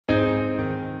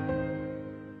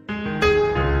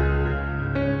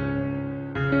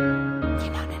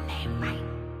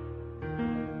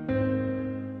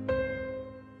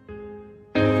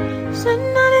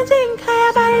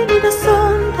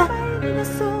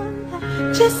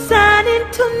Chesanin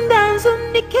tundan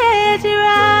zunikeji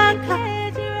ranka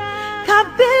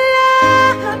kabila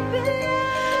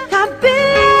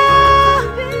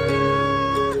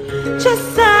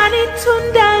Chesanin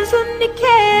tundan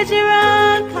zunikeji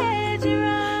ranka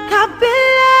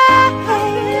kabila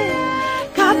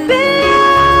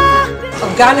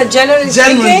Of Ghana generally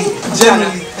speaking?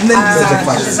 Generally. And then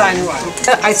design one.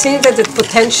 I think that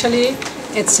potentially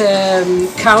it's a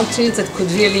country that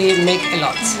could really make a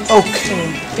lot.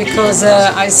 Okay. Because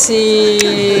I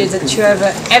see that you have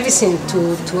everything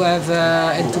to have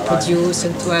and to produce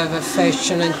and to have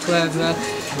fashion and to have.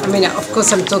 I mean, of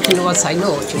course, I'm talking what I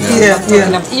know. You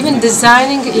know? Even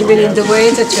designing, even in the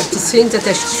way that you have to think that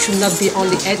it should not be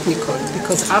only ethnical.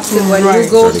 Because after when you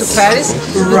go to Paris,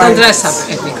 you don't dress up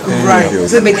ethnical. Right.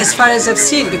 I mean, as far as I've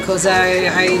seen, because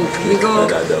we go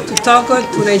to Togo,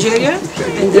 to Nigeria,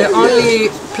 and the only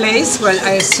place where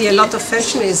I see a lot of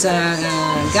fashion is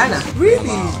Ghana. Really?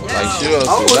 Like sure,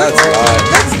 Oh, so that's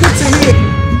that's good to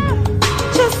hear.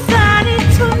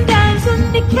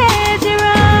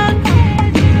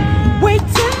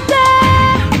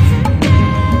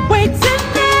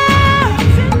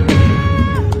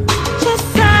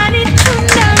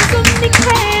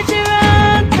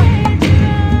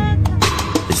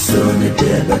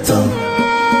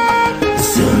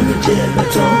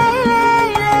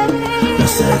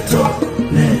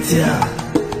 Netia,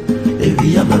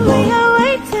 baby, I'm a